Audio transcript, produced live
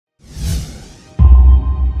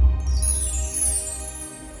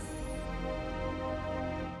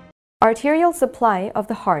Arterial supply of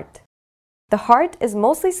the heart. The heart is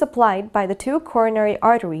mostly supplied by the two coronary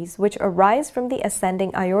arteries which arise from the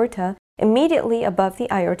ascending aorta immediately above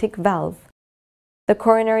the aortic valve. The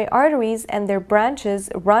coronary arteries and their branches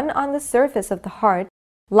run on the surface of the heart,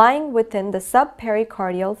 lying within the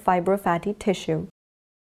subpericardial fibrofatty tissue.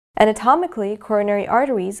 Anatomically, coronary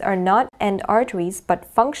arteries are not end arteries,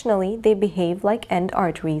 but functionally they behave like end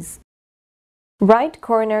arteries. Right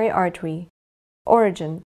coronary artery.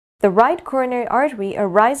 Origin. The right coronary artery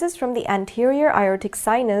arises from the anterior aortic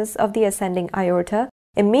sinus of the ascending aorta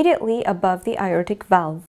immediately above the aortic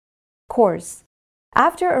valve. Course.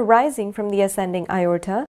 After arising from the ascending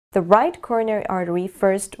aorta, the right coronary artery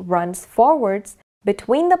first runs forwards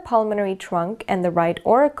between the pulmonary trunk and the right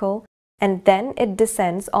auricle, and then it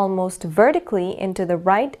descends almost vertically into the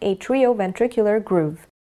right atrioventricular groove,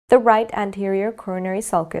 the right anterior coronary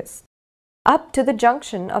sulcus, up to the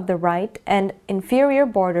junction of the right and inferior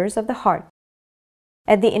borders of the heart.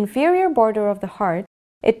 At the inferior border of the heart,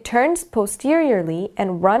 it turns posteriorly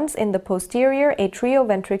and runs in the posterior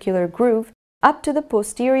atrioventricular groove up to the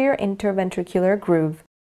posterior interventricular groove,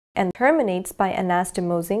 and terminates by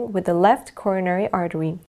anastomosing with the left coronary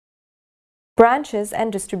artery. Branches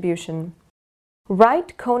and distribution.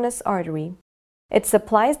 Right conus artery. It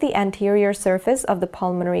supplies the anterior surface of the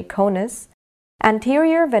pulmonary conus.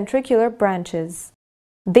 Anterior ventricular branches.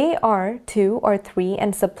 They are 2 or 3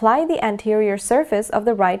 and supply the anterior surface of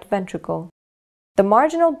the right ventricle. The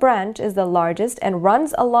marginal branch is the largest and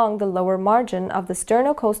runs along the lower margin of the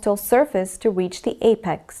sternocostal surface to reach the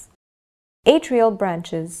apex. Atrial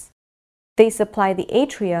branches. They supply the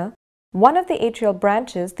atria. One of the atrial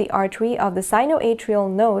branches, the artery of the sinoatrial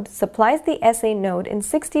node, supplies the SA node in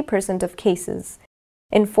 60% of cases.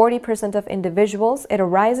 In 40% of individuals, it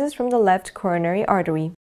arises from the left coronary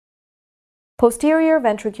artery. Posterior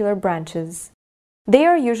ventricular branches. They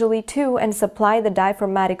are usually 2 and supply the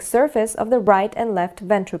diaphragmatic surface of the right and left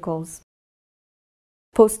ventricles.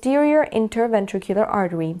 Posterior interventricular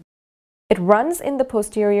artery. It runs in the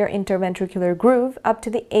posterior interventricular groove up to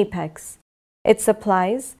the apex. It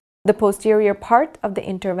supplies the posterior part of the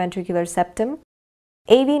interventricular septum,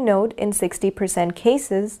 AV node in 60%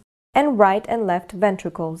 cases, and right and left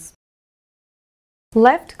ventricles.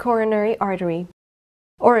 Left coronary artery.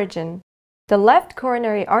 Origin. The left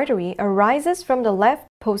coronary artery arises from the left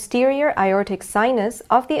posterior aortic sinus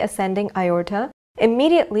of the ascending aorta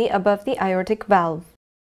immediately above the aortic valve.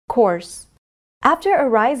 Course. After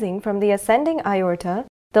arising from the ascending aorta,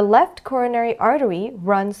 the left coronary artery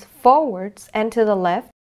runs forwards and to the left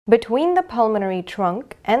between the pulmonary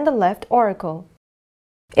trunk and the left auricle.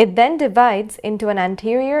 It then divides into an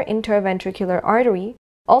anterior interventricular artery,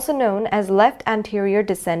 also known as left anterior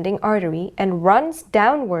descending artery, and runs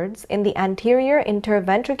downwards in the anterior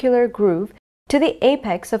interventricular groove to the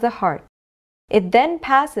apex of the heart. It then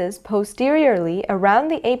passes posteriorly around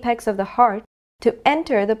the apex of the heart to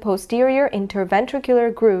enter the posterior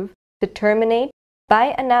interventricular groove to terminate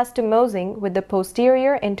by anastomosing with the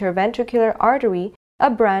posterior interventricular artery, a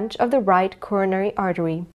branch of the right coronary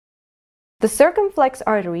artery. The circumflex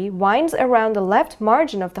artery winds around the left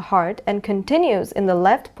margin of the heart and continues in the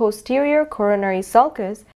left posterior coronary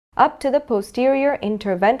sulcus up to the posterior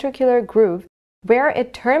interventricular groove, where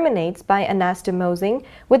it terminates by anastomosing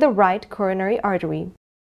with the right coronary artery.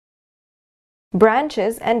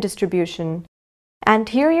 Branches and distribution.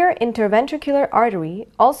 Anterior interventricular artery,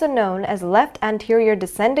 also known as left anterior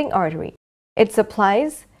descending artery. It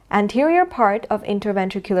supplies anterior part of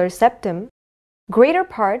interventricular septum, greater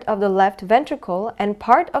part of the left ventricle and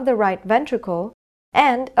part of the right ventricle,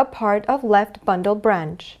 and a part of left bundle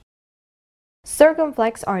branch.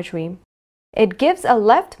 Circumflex artery. It gives a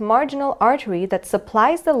left marginal artery that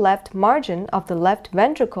supplies the left margin of the left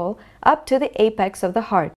ventricle up to the apex of the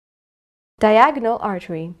heart. Diagonal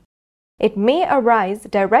artery. It may arise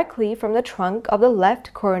directly from the trunk of the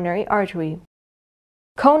left coronary artery.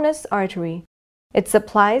 Conus artery. It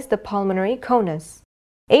supplies the pulmonary conus.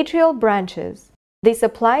 Atrial branches. They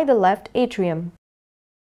supply the left atrium.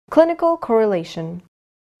 Clinical correlation.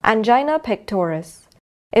 Angina pectoris.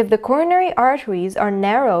 If the coronary arteries are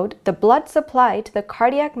narrowed, the blood supply to the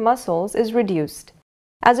cardiac muscles is reduced.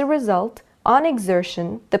 As a result, on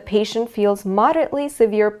exertion, the patient feels moderately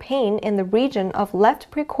severe pain in the region of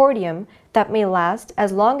left precordium that may last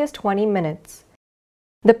as long as 20 minutes.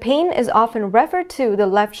 The pain is often referred to the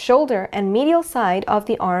left shoulder and medial side of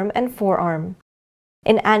the arm and forearm.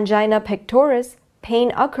 In angina pectoris,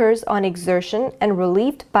 pain occurs on exertion and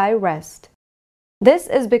relieved by rest. This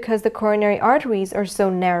is because the coronary arteries are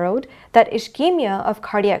so narrowed that ischemia of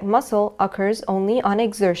cardiac muscle occurs only on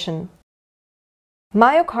exertion.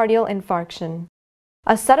 Myocardial infarction.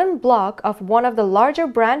 A sudden block of one of the larger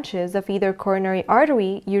branches of either coronary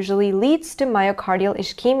artery usually leads to myocardial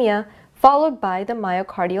ischemia, followed by the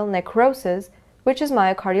myocardial necrosis, which is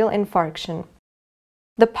myocardial infarction.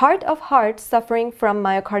 The part of heart suffering from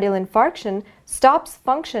myocardial infarction stops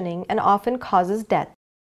functioning and often causes death.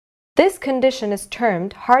 This condition is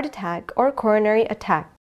termed heart attack or coronary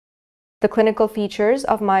attack. The clinical features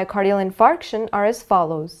of myocardial infarction are as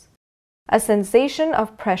follows: a sensation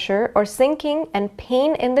of pressure or sinking and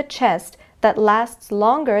pain in the chest that lasts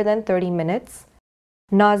longer than 30 minutes,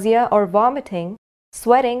 nausea or vomiting,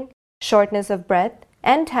 sweating, shortness of breath,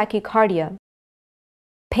 and tachycardia.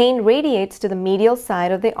 Pain radiates to the medial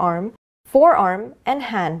side of the arm, forearm, and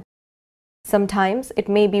hand. Sometimes it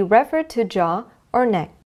may be referred to jaw or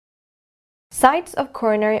neck. Sites of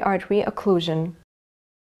coronary artery occlusion.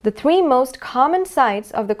 The three most common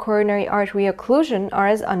sites of the coronary artery occlusion are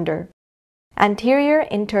as under: anterior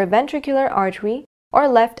interventricular artery or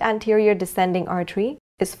left anterior descending artery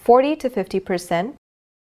is 40 to 50%,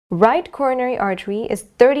 right coronary artery is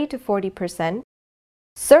 30 to 40%,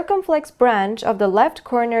 circumflex branch of the left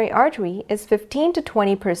coronary artery is 15 to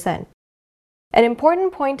 20%. An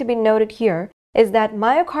important point to be noted here is that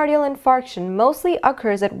myocardial infarction mostly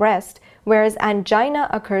occurs at rest, whereas angina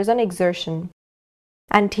occurs on exertion.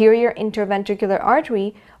 Anterior interventricular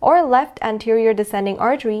artery or left anterior descending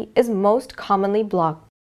artery is most commonly blocked.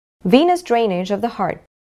 Venous drainage of the heart.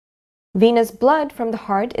 Venous blood from the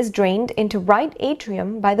heart is drained into right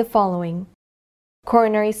atrium by the following: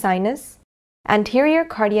 coronary sinus, anterior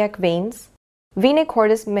cardiac veins, vena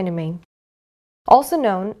cordis minimi, also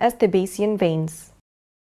known as Thebasian veins.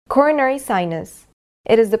 Coronary sinus.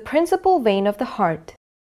 It is the principal vein of the heart.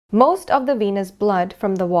 Most of the venous blood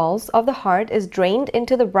from the walls of the heart is drained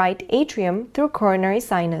into the right atrium through coronary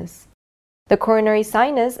sinus. The coronary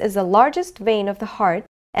sinus is the largest vein of the heart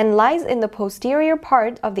and lies in the posterior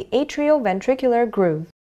part of the atrioventricular groove.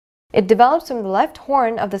 It develops from the left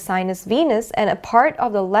horn of the sinus venous and a part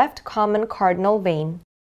of the left common cardinal vein.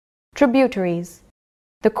 Tributaries.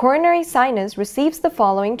 The coronary sinus receives the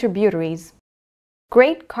following tributaries: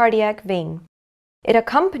 great cardiac vein. It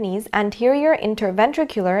accompanies anterior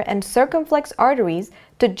interventricular and circumflex arteries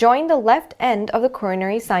to join the left end of the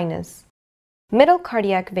coronary sinus. Middle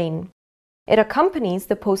cardiac vein. It accompanies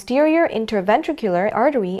the posterior interventricular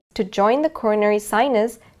artery to join the coronary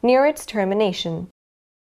sinus near its termination.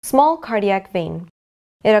 Small cardiac vein.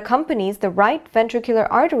 It accompanies the right ventricular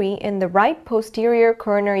artery in the right posterior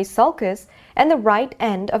coronary sulcus and the right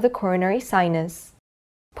end of the coronary sinus.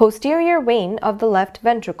 Posterior vein of the left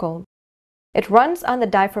ventricle. It runs on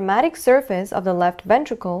the diaphragmatic surface of the left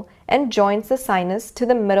ventricle and joins the sinus to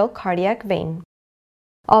the middle cardiac vein.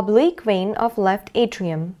 Oblique vein of left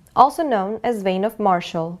atrium, also known as vein of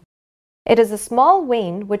Marshall. It is a small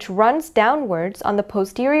vein which runs downwards on the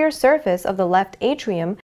posterior surface of the left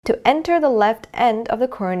atrium to enter the left end of the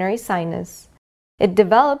coronary sinus. It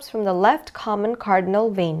develops from the left common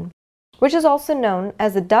cardinal vein, which is also known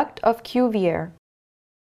as the duct of Cuvier.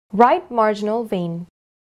 Right marginal vein.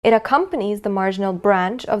 It accompanies the marginal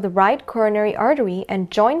branch of the right coronary artery and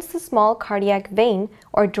joins the small cardiac vein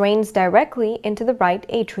or drains directly into the right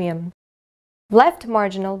atrium. Left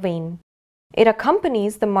marginal vein. It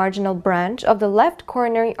accompanies the marginal branch of the left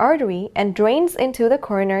coronary artery and drains into the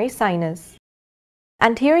coronary sinus.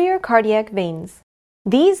 Anterior cardiac veins.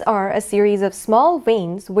 These are a series of small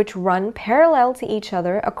veins which run parallel to each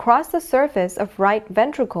other across the surface of right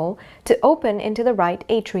ventricle to open into the right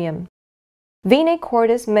atrium. Vena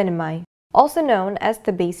cordis minimi, also known as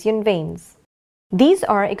Thebasian veins. These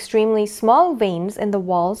are extremely small veins in the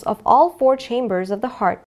walls of all four chambers of the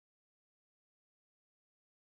heart.